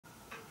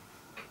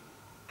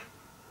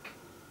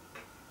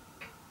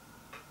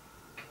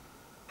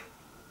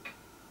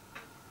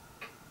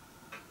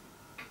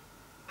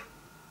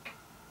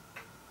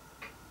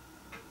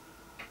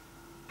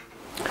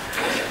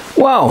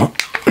Well,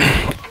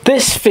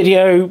 this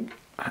video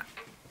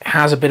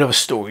has a bit of a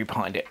story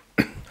behind it,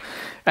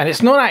 and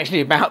it's not actually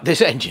about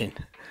this engine.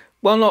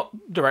 Well,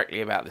 not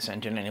directly about this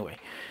engine anyway.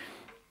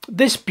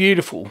 This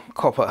beautiful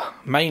copper,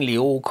 mainly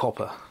all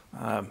copper,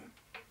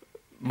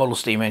 model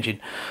steam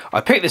engine, I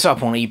picked this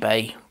up on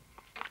eBay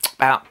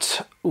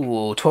about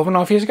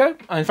 12.5 years ago.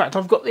 In fact,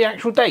 I've got the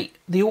actual date.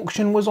 The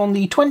auction was on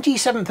the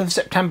 27th of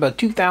September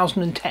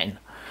 2010.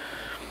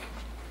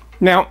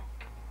 Now,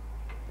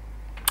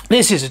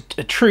 this is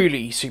a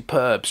truly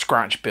superb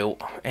scratch-built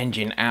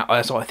engine,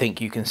 as I think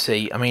you can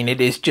see. I mean,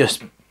 it is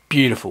just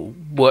beautiful.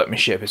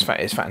 Workmanship is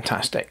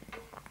fantastic.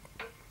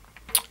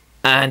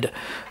 And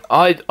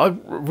I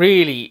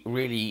really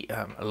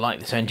like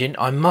this engine.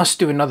 I must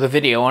do another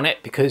video on it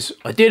because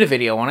I did a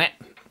video on it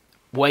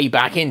way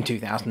back in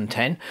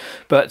 2010.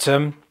 But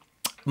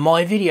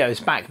my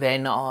videos back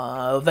then,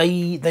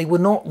 they were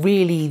not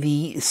really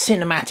the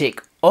cinematic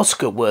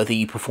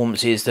Oscar-worthy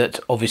performances that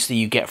obviously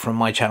you get from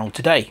my channel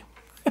today.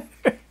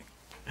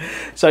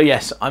 So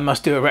yes, I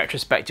must do a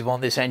retrospective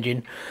on this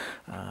engine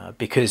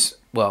because,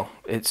 well,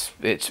 it's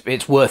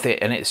worth it,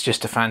 and it's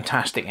just a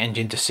fantastic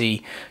engine to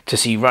see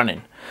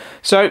running.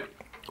 So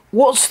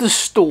what's the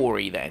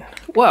story then?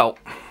 Well,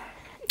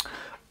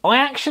 I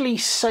actually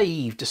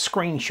saved a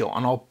screenshot,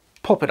 and I'll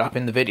pop it up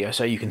in the video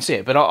so you can see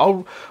it, but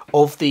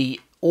of the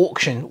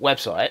auction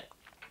website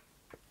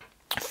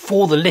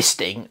for the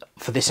listing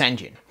for this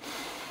engine.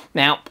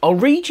 Now, I'll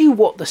read you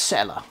what the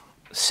seller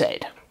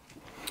said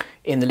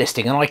in the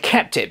listing, and I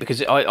kept it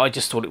because I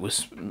just thought it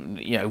was,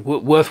 you know,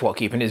 worthwhile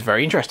keeping. It's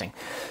very interesting.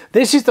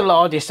 This is the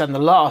largest and the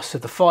last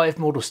of the 5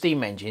 model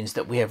steam engines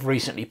that we have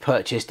recently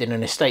purchased in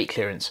an estate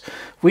clearance.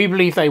 We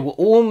believe they were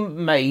all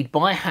made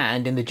by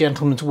hand in the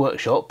gentleman's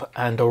workshop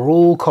and are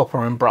all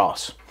copper and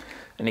brass.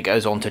 And it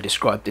goes on to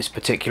describe this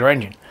particular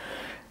engine.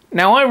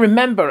 Now, I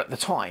remember at the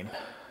time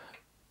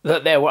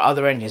that there were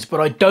other engines,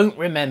 but I don't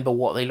remember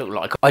what they looked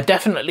like. I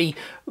definitely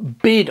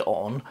bid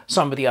on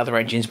some of the other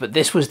engines, but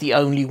this was the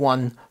only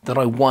one that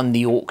I won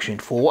the auction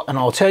for, and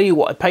I'll tell you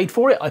what I paid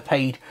for it. I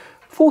paid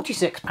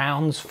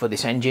 £46 for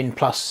this engine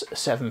plus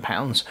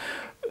 £7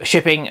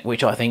 shipping,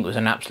 which I think was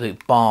an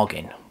absolute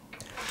bargain.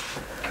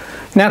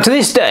 Now, to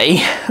this day,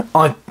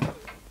 I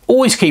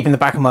always keep in the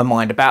back of my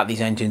mind about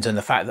these engines and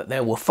the fact that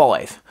there were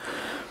 5.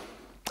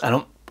 And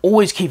I'm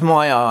always keeping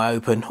my eye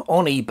open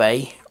on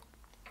eBay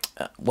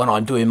when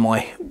I'm doing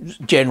my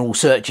general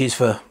searches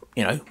for,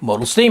 you know,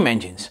 model steam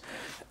engines.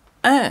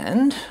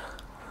 And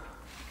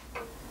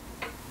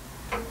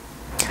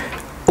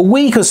a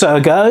week or so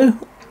ago,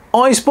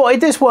 I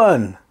spotted this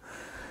one.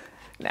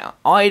 Now,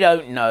 I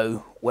don't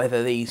know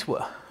whether these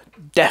were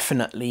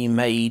definitely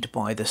made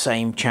by the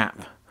same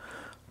chap,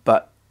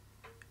 but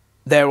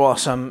there are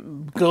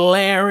some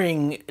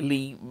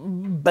glaringly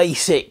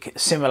basic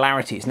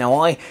similarities. Now,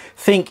 I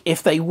think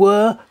if they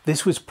were,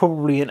 this was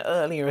probably an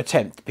earlier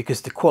attempt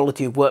because the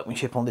quality of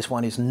workmanship on this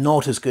one is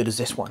not as good as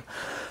this one.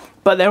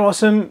 But there are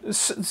some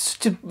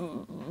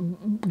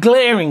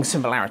glaring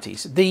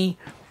similarities. The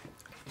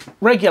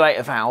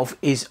regulator valve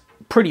is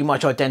pretty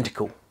much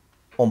identical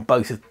on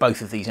both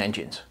of these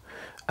engines,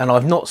 and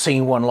I've not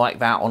seen one like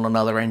that on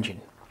another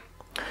engine.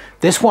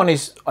 This one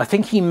is, I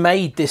think he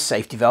made this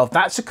safety valve.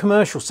 That's a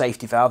commercial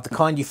safety valve, the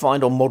kind you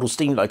find on model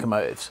steam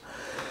locomotives.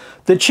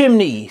 The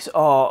chimneys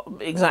are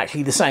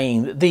exactly the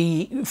same.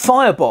 The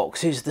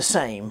firebox is the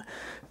same.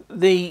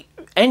 The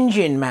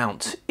engine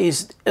mount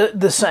is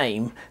the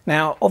same.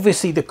 Now,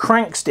 obviously the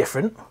crank's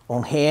different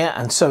on here,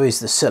 and so is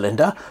the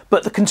cylinder,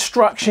 but the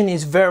construction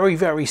is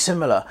very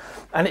similar.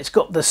 And it's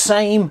got the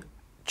same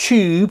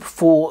tube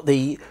for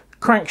the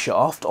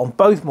crankshaft on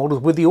both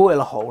models with the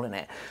oiler hole in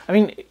it. I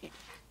mean,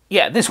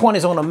 yeah, this one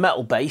is on a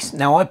metal base.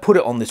 Now, I put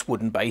it on this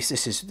wooden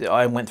base.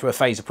 I went through a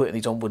phase of putting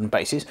these on wooden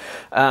bases,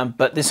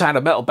 but this had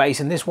a metal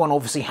base, and this one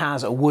obviously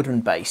has a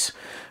wooden base.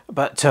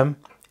 But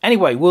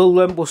anyway,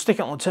 we'll stick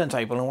it on the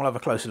turntable and we'll have a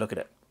closer look at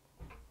it.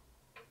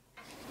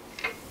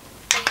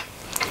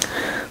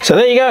 So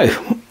there you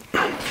go.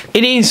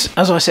 It is,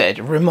 as I said,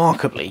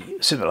 remarkably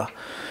similar.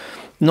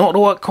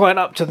 Not quite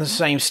up to the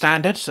same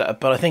standard,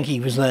 but I think he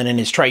was learning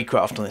his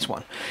tradecraft on this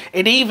one.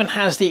 It even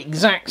has the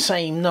exact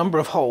same number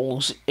of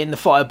holes in the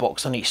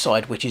firebox on each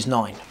side, which is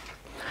 9.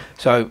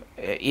 So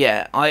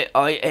yeah,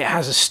 it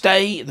has a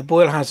stay. The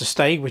boiler has a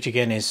stay, which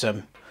again is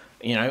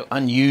you know,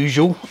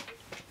 unusual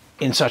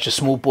in such a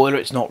small boiler.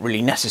 It's not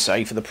really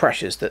necessary for the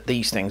pressures that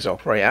these things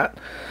operate at.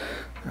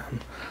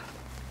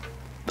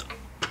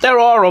 There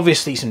are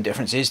obviously some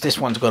differences. This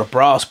one's got a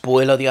brass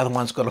boiler, the other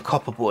one's got a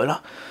copper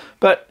boiler,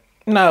 but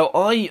no,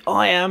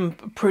 I am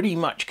pretty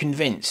much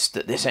convinced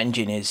that this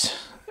engine is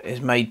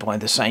made by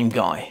the same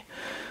guy,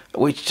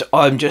 which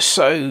I'm just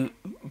so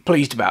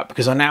pleased about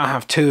because I now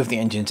have 2 of the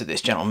engines that this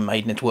gentleman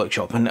made in his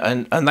workshop,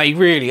 and they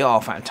really are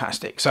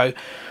fantastic. So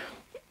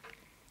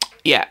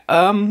yeah,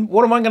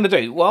 what am I going to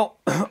do? Well,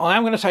 I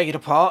am going to take it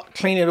apart,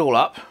 clean it all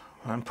up,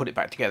 and put it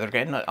back together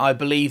again. I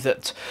believe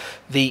that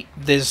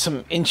there's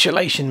some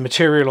insulation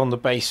material on the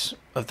base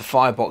of the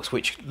firebox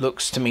which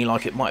looks to me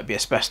like it might be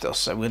asbestos,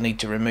 so we'll need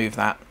to remove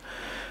that.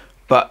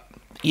 But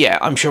yeah,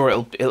 I'm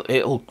sure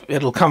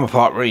it'll come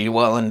apart really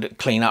well and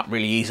clean up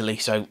really easily.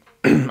 So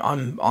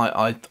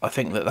I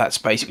think that's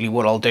basically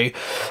what I'll do.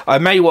 I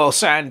may well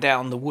sand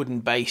down the wooden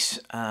base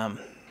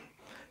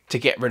to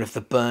get rid of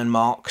the burn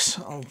marks.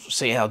 I'll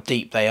see how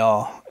deep they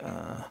are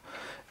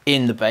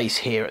in the base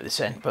here at this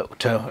end,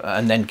 but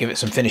and then give it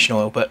some finishing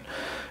oil. But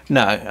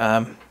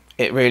no,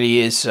 it really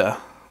is a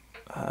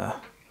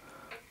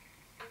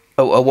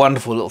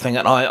wonderful little thing,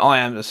 and I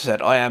am, as I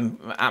said, I am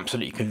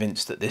absolutely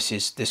convinced that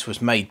this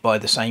was made by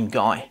the same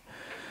guy.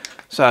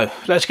 So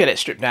let's get it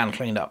stripped down and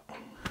cleaned up.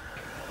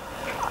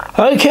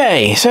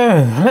 Okay, so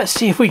let's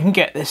see if we can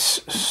get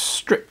this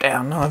stripped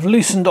down. Now I've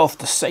loosened off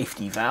the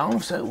safety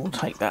valve, so we'll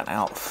take that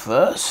out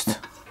first.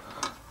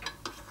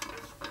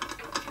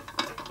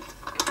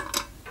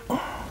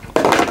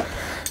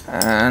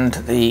 And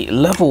the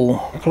level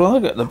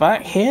plug at the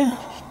back here.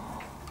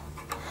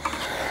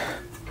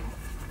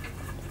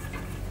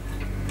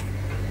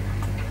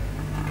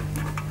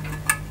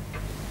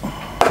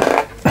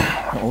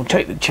 We'll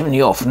take the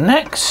chimney off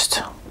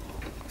next.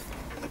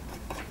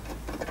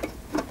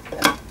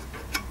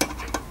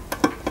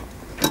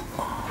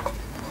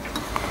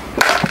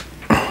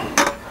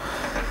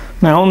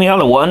 Now on the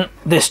other one,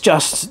 there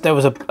was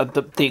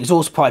the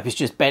exhaust pipe is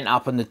just bent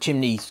up and the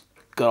chimney's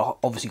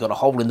obviously got a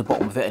hole in the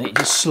bottom of it, and it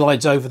just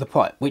slides over the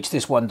pipe, which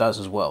this one does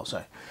as well.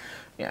 So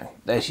yeah,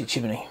 there's your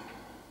chimney.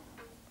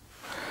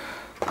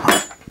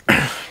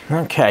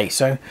 Okay,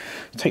 so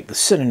take the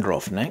cylinder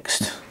off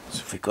next. So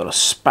if we've got a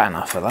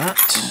spanner for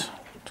that.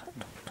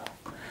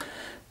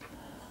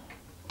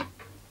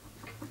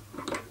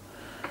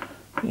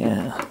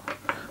 Yeah,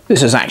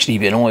 this has actually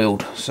been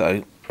oiled,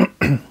 so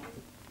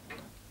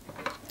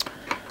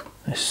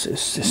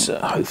this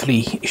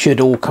hopefully should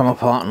all come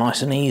apart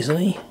nice and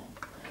easily.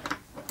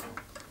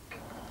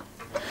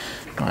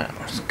 Right,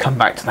 let's come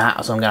back to that,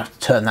 as I'm going to have to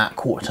turn that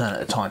quarter turn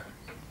at a time.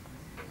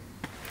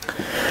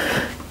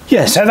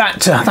 Yeah, so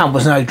that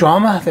was no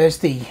drama. There's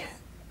the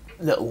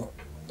little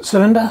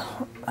cylinder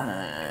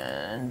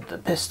and the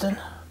piston,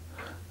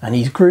 and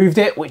he's grooved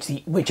it, which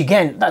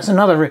again, that's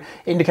another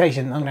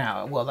indication.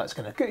 Now, well, that's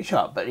going to get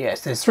sharp, but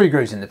yes, there's 3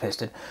 grooves in the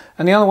piston,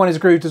 and the other one is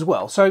grooved as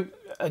well. So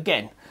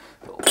again,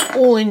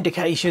 all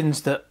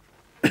indications that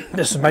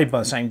this was made by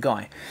the same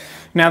guy.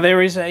 Now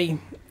there is a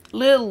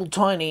little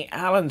tiny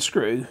Allen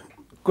screw,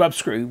 grub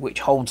screw, which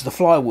holds the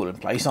flywheel in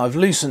place. I've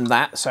loosened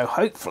that, so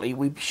hopefully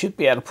we should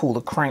be able to pull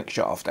the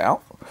crankshaft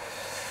out.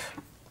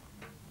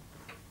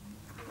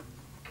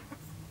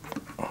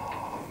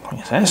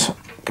 Like this.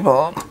 Come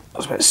on,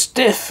 that's a bit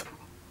stiff.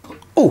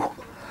 Oh,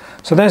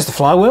 so there's the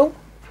flywheel.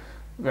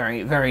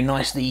 Very, very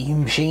nicely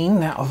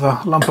machined out of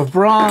a lump of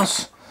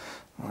brass.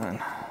 And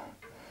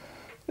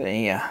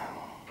the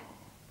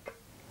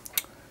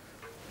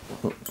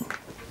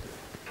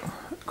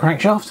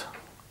crankshaft,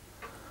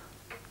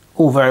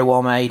 all very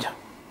well made.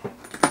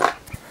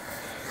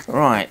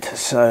 Right,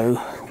 so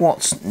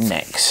what's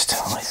next?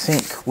 I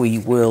think we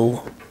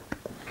will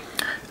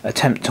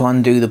attempt to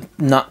undo the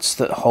nuts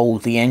that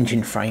hold the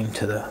engine frame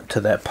to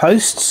their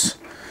posts.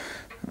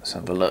 Let's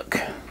have a look.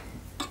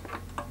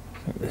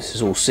 This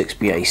is all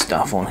 6BA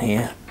stuff on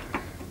here.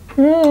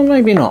 Well,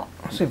 maybe not.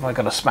 Let's see if I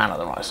got a spanner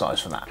the right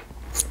size for that.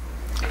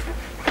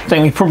 I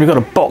think we've probably got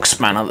a box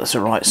spanner that's the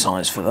right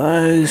size for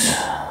those. Is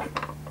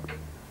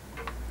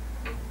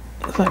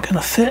that going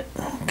to fit?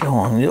 Go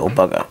on, little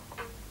bugger.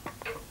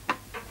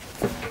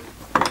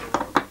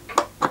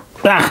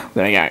 Ah,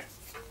 there you go.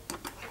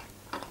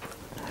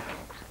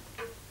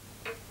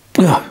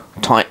 Ugh,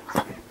 tight.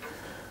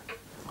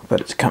 But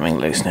it's coming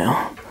loose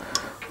now.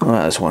 Oh,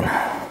 there's one.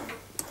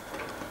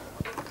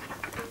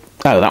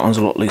 Oh, that one's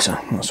a lot looser.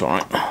 That's all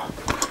right.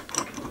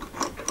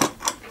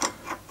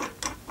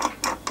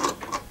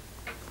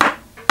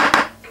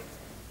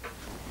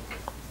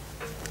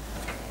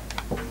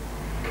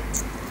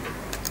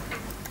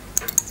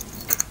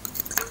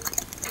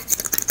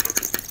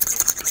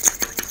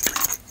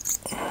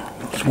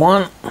 There's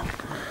one.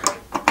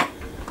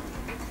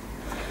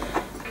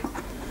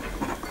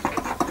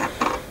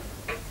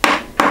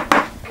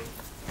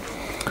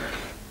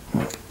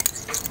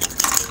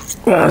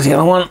 There's the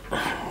other one.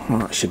 Well,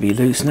 that should be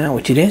loose now,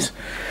 which it is.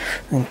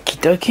 Okie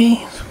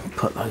dokie.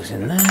 Put those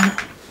in there.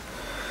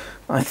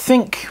 I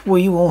think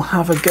we will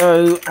have a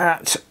go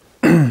at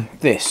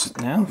this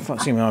now. If I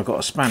see I've got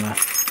a spanner.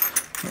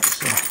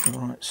 That's the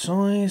right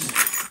size.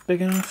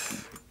 Big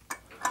enough.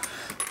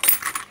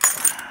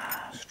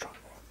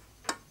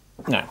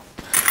 No.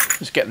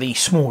 Let's get the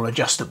small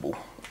adjustable.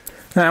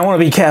 Now I want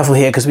to be careful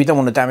here because we don't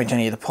want to damage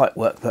any of the pipe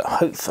work, but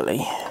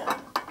hopefully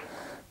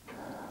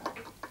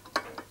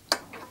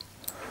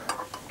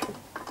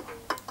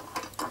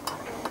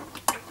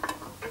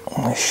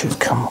this should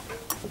come.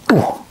 Ooh.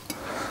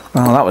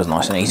 Well, that was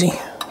nice and easy.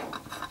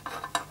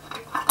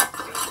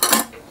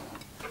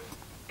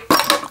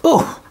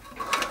 Oh,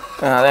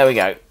 there we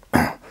go.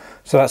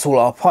 So that's all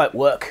our pipe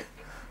work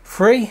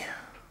free.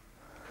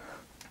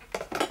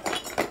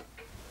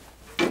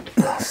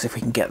 Let's see if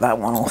we can get that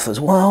one off as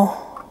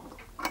well.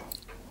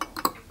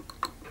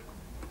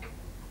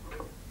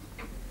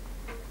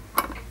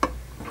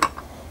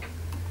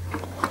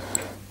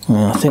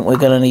 I think we're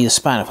going to need a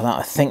spanner for that.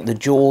 I think the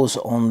jaws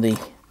on the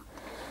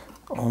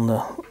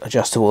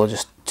adjustable are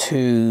just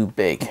too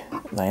big.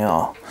 They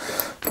are.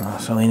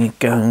 So we're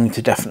going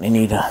to definitely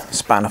need a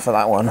spanner for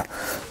that one.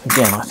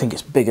 Again, I think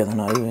it's bigger than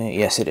I...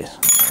 Yes, it is.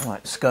 Right,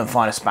 let's go and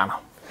find a spanner.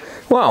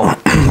 Well,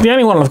 the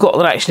only one I've got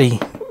that actually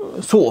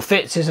sort of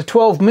fits is a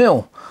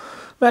 12mm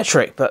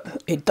metric,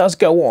 but it does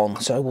go on,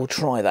 so we'll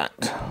try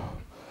that.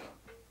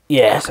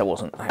 Yes, it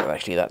wasn't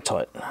actually that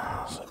tight.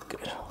 So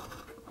good.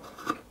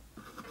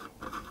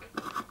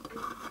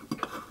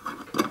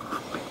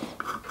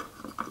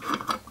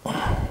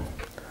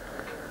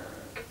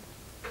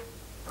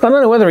 I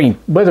don't know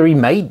whether he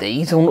made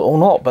these or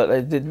not,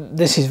 but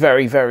this is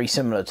very, very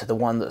similar to the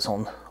one that's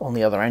on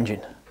the other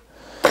engine.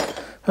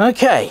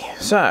 Okay,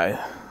 so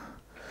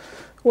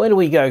where do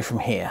we go from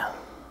here?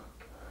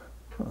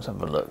 Let's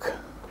have a look.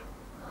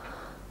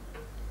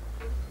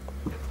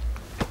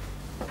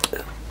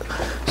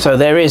 So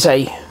there is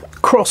a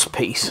cross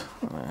piece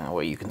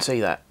where you can see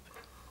that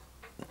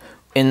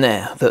in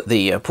there that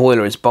the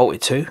boiler is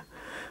bolted to.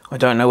 I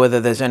don't know whether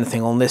there's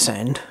anything on this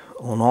end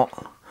or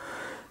not.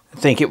 I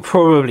think it would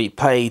probably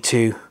pay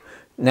to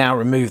now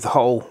remove the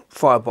whole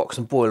firebox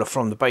and boiler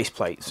from the base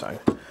plate, so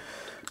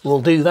we'll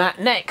do that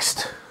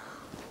next.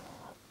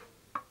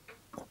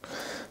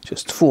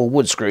 Just 4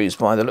 wood screws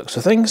by the looks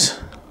of things.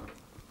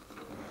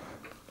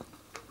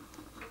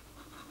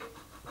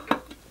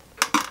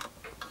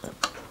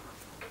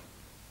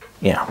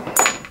 Yeah,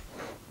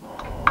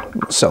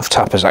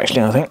 self-tappers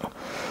actually, I think.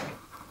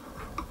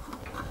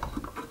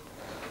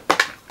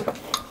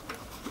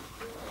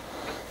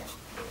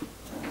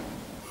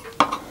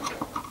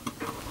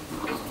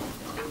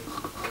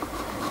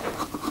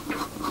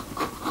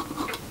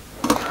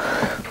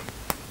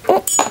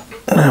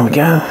 There we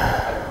go.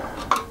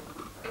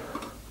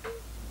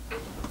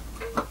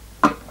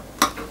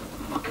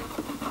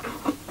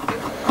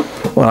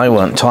 Well, they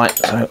weren't tight,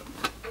 so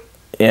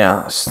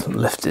yeah, that's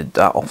lifted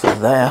that off of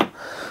there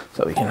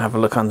so we can have a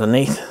look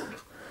underneath.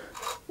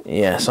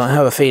 Yes, I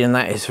have a feeling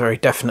that is very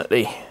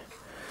definitely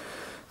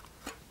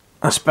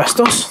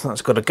asbestos.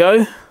 That's got to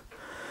go.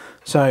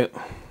 So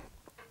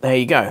there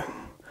you go.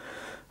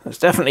 It's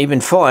definitely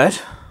been fired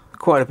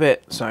quite a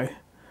bit, so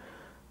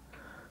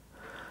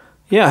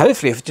yeah,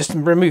 hopefully if I just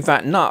remove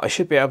that nut I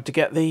should be able to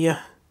get the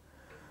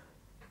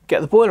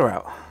boiler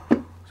out.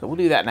 So we'll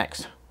do that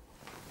next.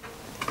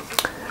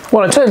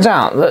 Well, it turns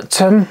out that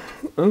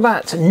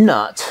that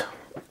nut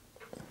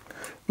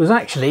was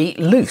actually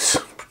loose.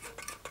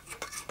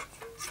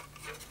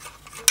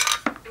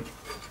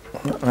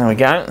 There we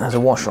go, there's a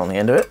washer on the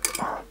end of it.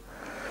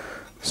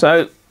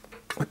 So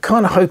we're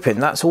kind of hoping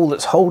that's all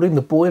that's holding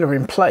the boiler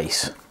in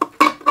place.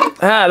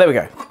 Ah, there we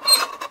go.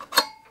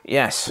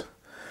 Yes.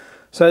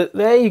 So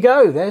there you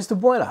go, there's the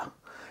boiler.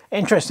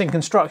 Interesting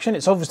construction.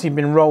 It's obviously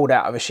been rolled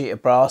out of a sheet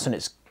of brass and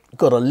it's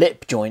got a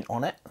lip joint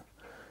on it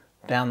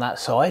down that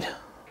side.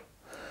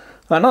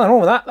 Nothing wrong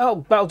with that,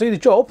 that'll do the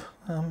job.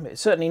 It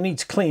certainly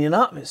needs cleaning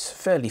up, it's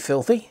fairly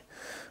filthy.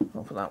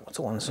 I'll put that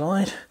to one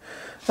side.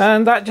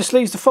 And that just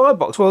leaves the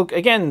firebox. Well,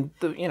 again,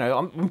 you know,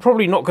 I'm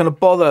probably not going to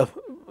bother,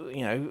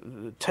 you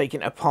know,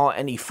 taking it apart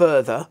any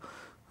further.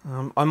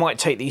 I might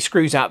take these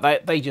screws out.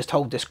 They just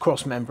hold this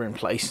cross member in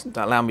place.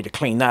 That allow me to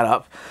clean that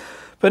up.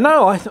 But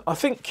no, I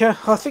think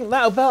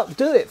that'll about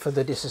do it for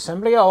the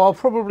disassembly. Oh, I'll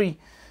probably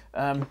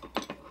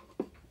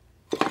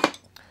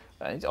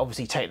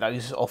obviously take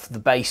those off the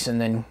base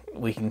and then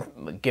we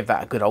can give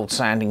that a good old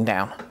sanding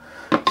down.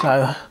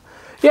 So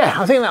yeah,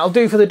 I think that'll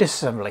do for the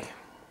disassembly.